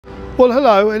Well,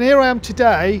 hello, and here I am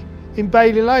today in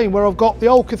Bayley Lane, where I've got the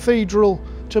old cathedral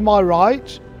to my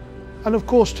right, and of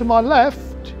course to my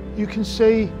left you can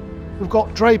see we've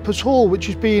got Draper's Hall, which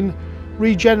is being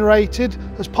regenerated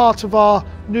as part of our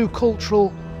new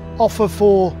cultural offer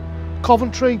for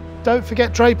Coventry. Don't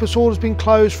forget, Draper's Hall has been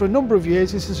closed for a number of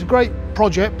years. This is a great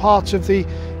project, part of the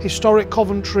historic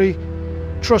Coventry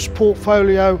Trust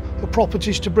portfolio of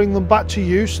properties to bring them back to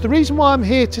use. The reason why I'm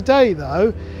here today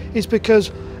though is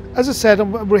because, as I said,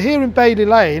 we're here in Bayley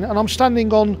Lane and I'm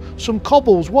standing on some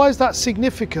cobbles. Why is that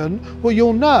significant? Well,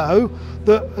 you'll know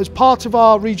that as part of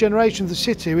our regeneration of the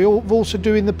city, we're also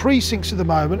doing the precincts at the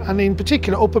moment, and in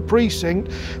particular Upper Precinct.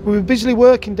 We've been busily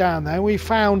working down there and we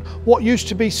found what used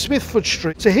to be Smithford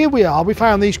Street. So here we are, we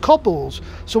found these cobbles.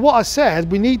 So what I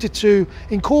said, we needed to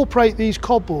incorporate these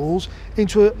cobbles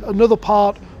into another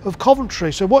part of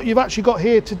Coventry. So what you've actually got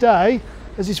here today,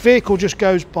 as this vehicle just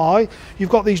goes by, you've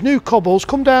got these new cobbles.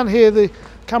 Come down here, the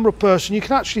camera person, you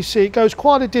can actually see it goes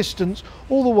quite a distance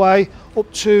all the way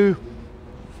up to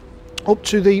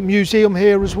the museum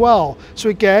here as well. So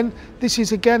again, this is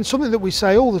something that we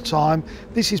say all the time.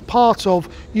 This is part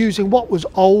of using what was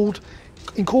old,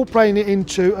 incorporating it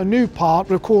into a new part,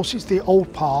 but of course it's the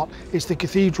old part, it's the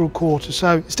cathedral quarter.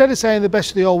 So instead of saying the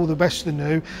best of the old with the best of the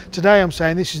new, today I'm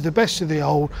saying this is the best of the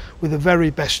old with the very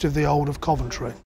best of the old of Coventry.